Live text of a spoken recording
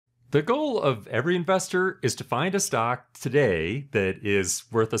The goal of every investor is to find a stock today that is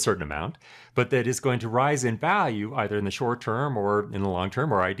worth a certain amount, but that is going to rise in value either in the short term or in the long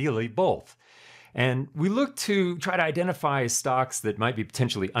term, or ideally both. And we look to try to identify stocks that might be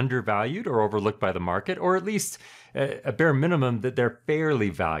potentially undervalued or overlooked by the market, or at least a bare minimum that they're fairly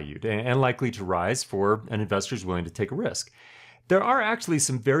valued and likely to rise for an investor who's willing to take a risk. There are actually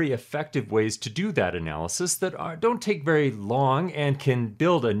some very effective ways to do that analysis that don't take very long and can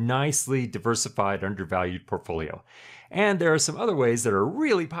build a nicely diversified undervalued portfolio. And there are some other ways that are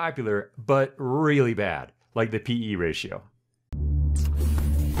really popular but really bad, like the PE ratio.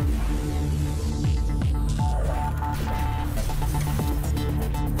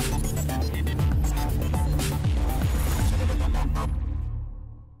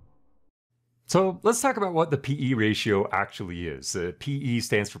 So let's talk about what the PE ratio actually is. PE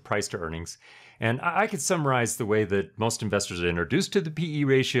stands for price to earnings. And I could summarize the way that most investors are introduced to the PE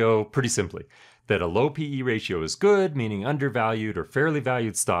ratio pretty simply. That a low PE ratio is good, meaning undervalued or fairly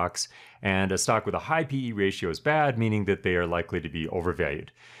valued stocks, and a stock with a high PE ratio is bad, meaning that they are likely to be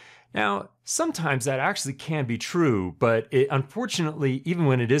overvalued. Now, sometimes that actually can be true, but unfortunately, even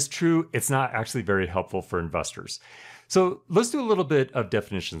when it is true, it's not actually very helpful for investors. So let's do a little bit of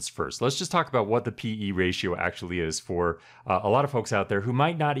definitions first. Let's just talk about what the PE ratio actually is for a lot of folks out there who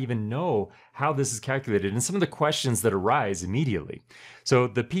might not even know how this is calculated and some of the questions that arise immediately. So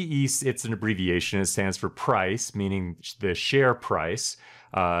the PE, it's an abbreviation. It stands for price, meaning the share price,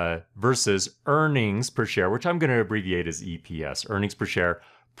 versus earnings per share, which I'm going to abbreviate as EPS, earnings per share,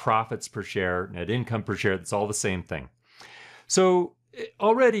 profits per share, net income per share. It's all the same thing. So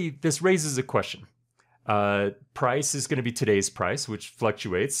already this raises a question. Price is going to be today's price, which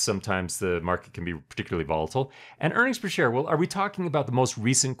fluctuates. Sometimes the market can be particularly volatile. And earnings per share, well, are we talking about the most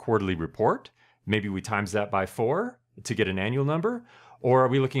recent quarterly report? Maybe we times that by 4 to get an annual number? Or are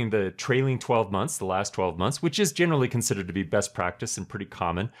we looking at the trailing 12 months, the last 12 months, which is generally considered to be best practice and pretty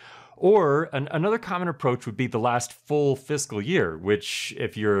common? Or another common approach would be the last full fiscal year, which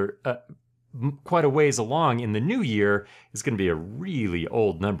if you're quite a ways along in the new year is going to be a really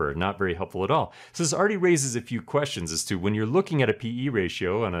old number, not very helpful at all. So this already raises a few questions as to when you're looking at a PE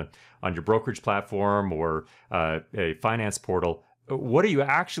ratio on your brokerage platform or a finance portal, what are you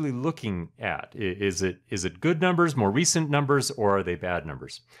actually looking at? Is it good numbers, more recent numbers, or are they bad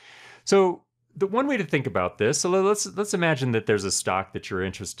numbers? So the one way to think about this, so let's imagine that there's a stock that you're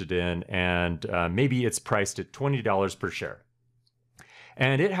interested in, and maybe it's priced at $20 per share.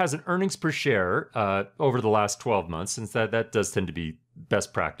 And it has an earnings per share over the last 12 months, since that does tend to be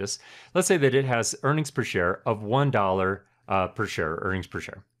best practice. Let's say that it has earnings per share of $1 per share, earnings per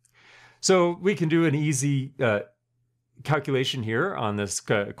share. So we can do an easy calculation here on this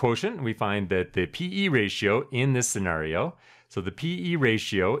quotient. We find that the PE ratio in this scenario, so the PE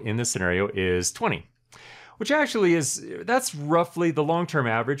ratio in this scenario is 20. Which actually that's roughly the long-term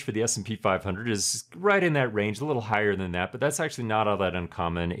average for the S&P 500 is right in that range, a little higher than that, but that's actually not all that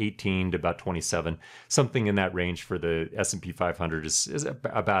uncommon, 18 to about 27, something in that range for the S&P 500 is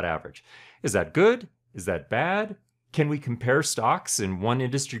about average. Is that good? Is that bad? Can we compare stocks in one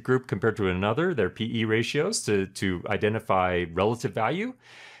industry group compared to another, their PE ratios, to identify relative value?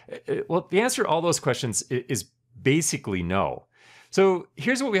 Well, the answer to all those questions is basically no. So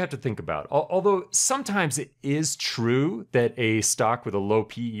here's what we have to think about. Although sometimes it is true that a stock with a low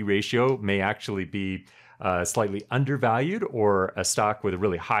PE ratio may actually be slightly undervalued, or a stock with a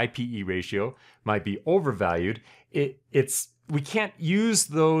really high PE ratio might be overvalued, we can't use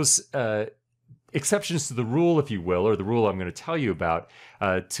those exceptions to the rule, if you will, or the rule I'm going to tell you about,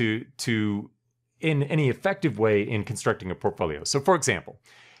 to in any effective way in constructing a portfolio. So for example,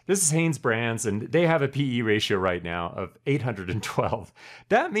 this is Hanes Brands, and they have a PE ratio right now of 812.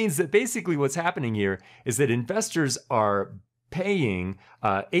 That means that basically what's happening here is that investors are paying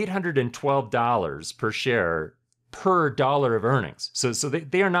 $812 per share per dollar of earnings. So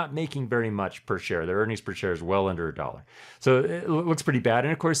they are not making very much per share. Their earnings per share is well under a dollar. So it looks pretty bad.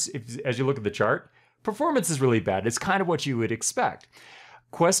 And of course, as you look at the chart, performance is really bad. It's kind of what you would expect.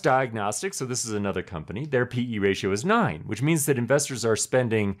 Quest Diagnostics, so this is another company, their PE ratio is 9, which means that investors are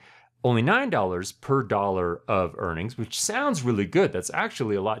spending only $9 per dollar of earnings, which sounds really good. That's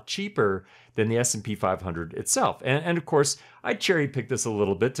actually a lot cheaper than the S&P 500 itself. And of course, I cherry-picked this a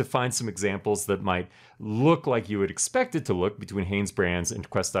little bit to find some examples that might look like you would expect it to look between Hanes Brands and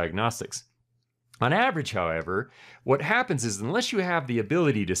Quest Diagnostics. On average, however, what happens is unless you have the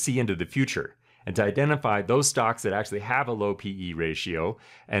ability to see into the future, and to identify those stocks that actually have a low PE ratio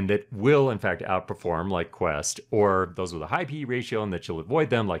and that will, in fact, outperform, like Quest, or those with a high PE ratio and that you'll avoid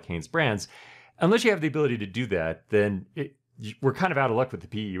them, like Hanes Brands, unless you have the ability to do that, then we're kind of out of luck with the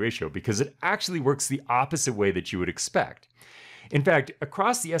PE ratio because it actually works the opposite way that you would expect. In fact,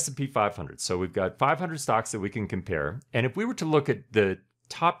 across the S&P 500, so we've got 500 stocks that we can compare, and if we were to look at the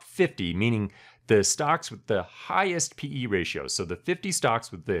top 50, meaning the stocks with the highest PE ratio, so the 50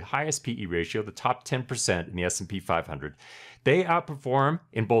 stocks with the highest PE ratio, the top 10% in the S&P 500, they outperform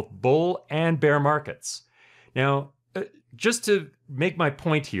in both bull and bear markets. Now, just to make my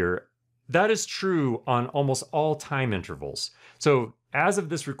point here, that is true on almost all time intervals. So as of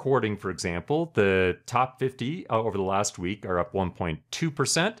this recording, for example, the top 50 over the last week are up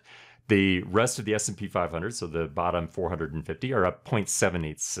 1.2%. The rest of the S&P 500, so the bottom 450, are up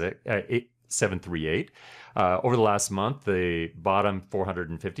 0.738. Over the last month, the bottom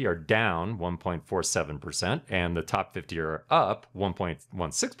 450 are down 1.47%, and the top 50 are up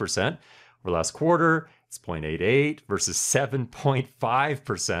 1.16%. Over the last quarter, it's 0.88 versus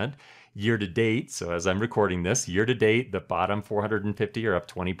 7.5%. Year to date, so as I'm recording this, year to date, the bottom 450 are up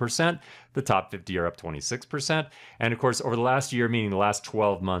 20%, the top 50 are up 26%. And of course, over the last year, meaning the last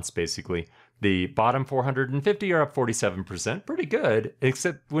 12 months, basically, the bottom 450 are up 47%. Pretty good,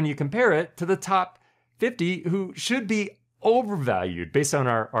 except when you compare it to the top 50, who should be overvalued based on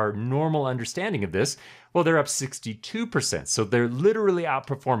our normal understanding of this. Well, they're up 62%. So they're literally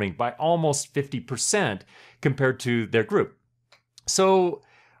outperforming by almost 50% compared to their group. So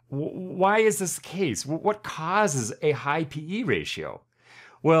why is this the case? What causes a high PE ratio?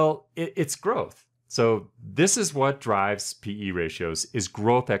 Well, it's growth. So this is what drives PE ratios, is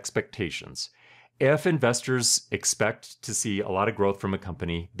growth expectations. If investors expect to see a lot of growth from a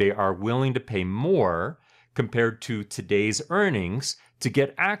company, they are willing to pay more compared to today's earnings to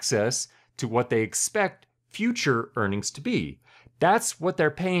get access to what they expect future earnings to be. That's what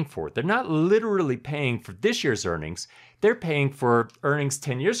they're paying for. They're not literally paying for this year's earnings. They're paying for earnings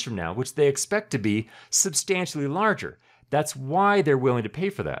 10 years from now, which they expect to be substantially larger. That's why they're willing to pay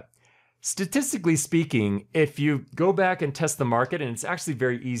for that. Statistically speaking, if you go back and test the market, and it's actually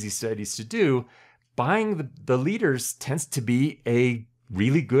very easy studies to do, buying the leaders tends to be a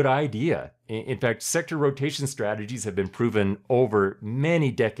really good idea. In fact, sector rotation strategies have been proven over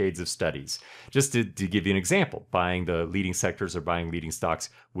many decades of studies. Just to give you an example, buying the leading sectors or buying leading stocks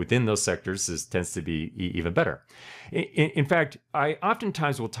within those sectors tends to be even better. In fact, I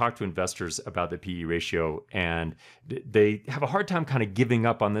oftentimes will talk to investors about the PE ratio, and they have a hard time kind of giving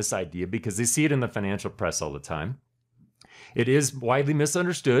up on this idea because they see it in the financial press all the time. It is widely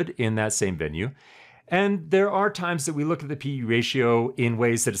misunderstood in that same venue. And there are times that we look at the PE ratio in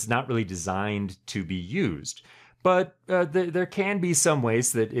ways that it's not really designed to be used. But there can be some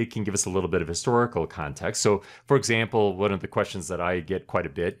ways that it can give us a little bit of historical context. So, for example, one of the questions that I get quite a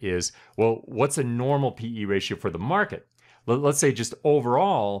bit is, well, what's a normal PE ratio for the market? Let's say just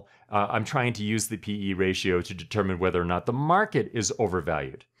overall, I'm trying to use the PE ratio to determine whether or not the market is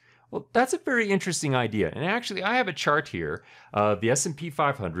overvalued. Well, that's a very interesting idea. And actually, I have a chart here of the S&P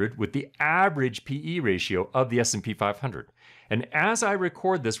 500 with the average PE ratio of the S&P 500. And as I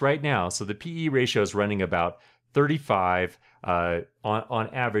record this right now, so the PE ratio is running about 35 on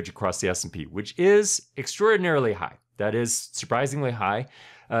average across the S&P, which is extraordinarily high. That is surprisingly high.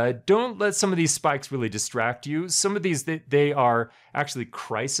 Don't let some of these spikes really distract you. Some of these, they are actually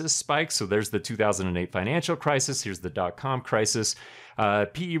crisis spikes. So there's the 2008 financial crisis. Here's the dot-com crisis.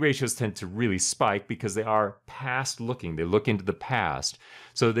 PE ratios tend to really spike because they are past looking. They look into the past.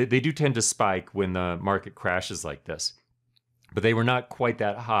 So they do tend to spike when the market crashes like this. But they were not quite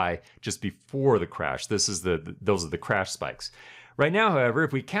that high just before the crash. Those are the crash spikes. Right now, however,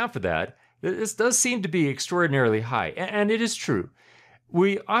 if we count for that, this does seem to be extraordinarily high. And it is true.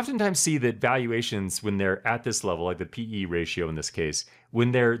 We oftentimes see that valuations, when they're at this level, like the PE ratio in this case,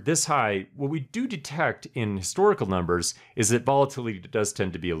 when they're this high, what we do detect in historical numbers is that volatility does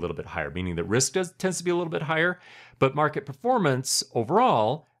tend to be a little bit higher, meaning that risk tends to be a little bit higher, but market performance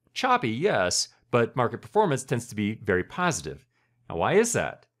overall, choppy, yes, but market performance tends to be very positive. Now, why is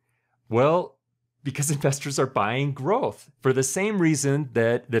that? Well, because investors are buying growth for the same reason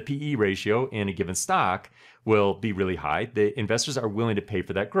that the PE ratio in a given stock will be really high. The investors are willing to pay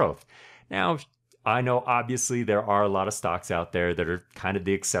for that growth. Now, I know obviously there are a lot of stocks out there that are kind of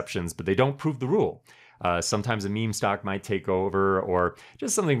the exceptions, but they don't prove the rule. Sometimes a meme stock might take over, or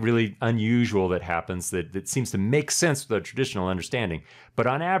just something really unusual that happens that seems to make sense with a traditional understanding. But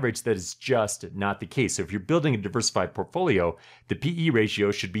on average, that is just not the case. So if you're building a diversified portfolio, the PE ratio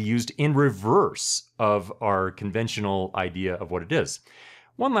should be used in reverse of our conventional idea of what it is.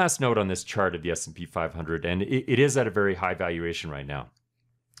 One last note on this chart of the S&P 500, and it is at a very high valuation right now.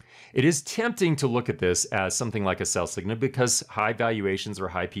 It is tempting to look at this as something like a sell signal because high valuations or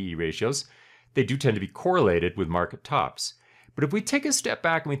high PE ratios, they do tend to be correlated with market tops. But if we take a step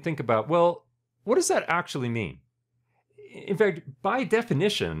back and we think about, well, what does that actually mean? In fact, by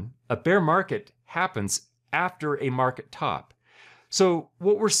definition, a bear market happens after a market top. So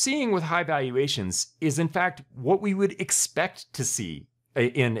what we're seeing with high valuations is, in fact, what we would expect to see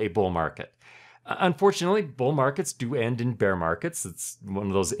in a bull market. Unfortunately, bull markets do end in bear markets. It's one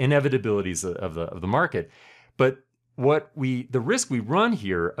of those inevitabilities of the market. But the risk we run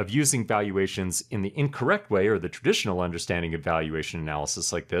here of using valuations in the incorrect way, or the traditional understanding of valuation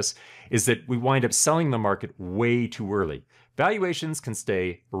analysis like this, is that we wind up selling the market way too early. Valuations can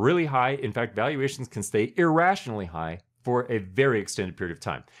stay really high. In fact, valuations can stay irrationally high for a very extended period of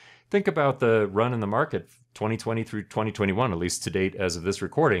time. Think about the run in the market, 2020 through 2021, at least to date as of this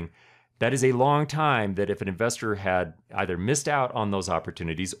recording. That is a long time that if an investor had either missed out on those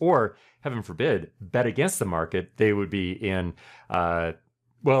opportunities or, heaven forbid, bet against the market, they would be in,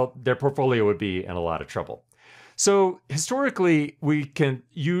 their portfolio would be in a lot of trouble. So historically, we can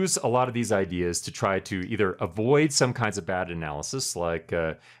use a lot of these ideas to try to either avoid some kinds of bad analysis, like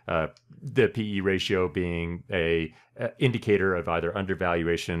the PE ratio being a indicator of either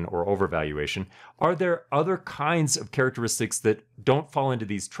undervaluation or overvaluation. Are there other kinds of characteristics that don't fall into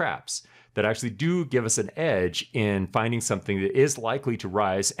these traps, that actually do give us an edge in finding something that is likely to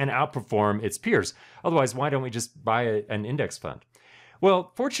rise and outperform its peers? Otherwise, why don't we just buy an index fund?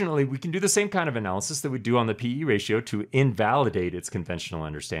 Well, fortunately, we can do the same kind of analysis that we do on the PE ratio to invalidate its conventional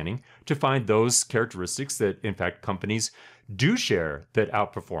understanding, to find those characteristics that, in fact, companies do share that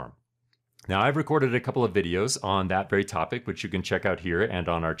outperform. Now, I've recorded a couple of videos on that very topic, which you can check out here and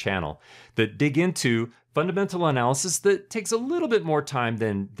on our channel, that dig into fundamental analysis that takes a little bit more time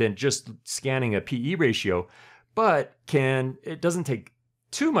than just scanning a PE ratio, but it doesn't take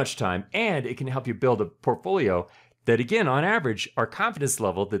too much time, and it can help you build a portfolio that, again, on average, our confidence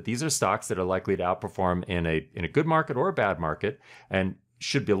level that these are stocks that are likely to outperform in a good market or a bad market and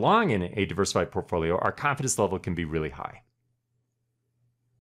should belong in a diversified portfolio, our confidence level can be really high.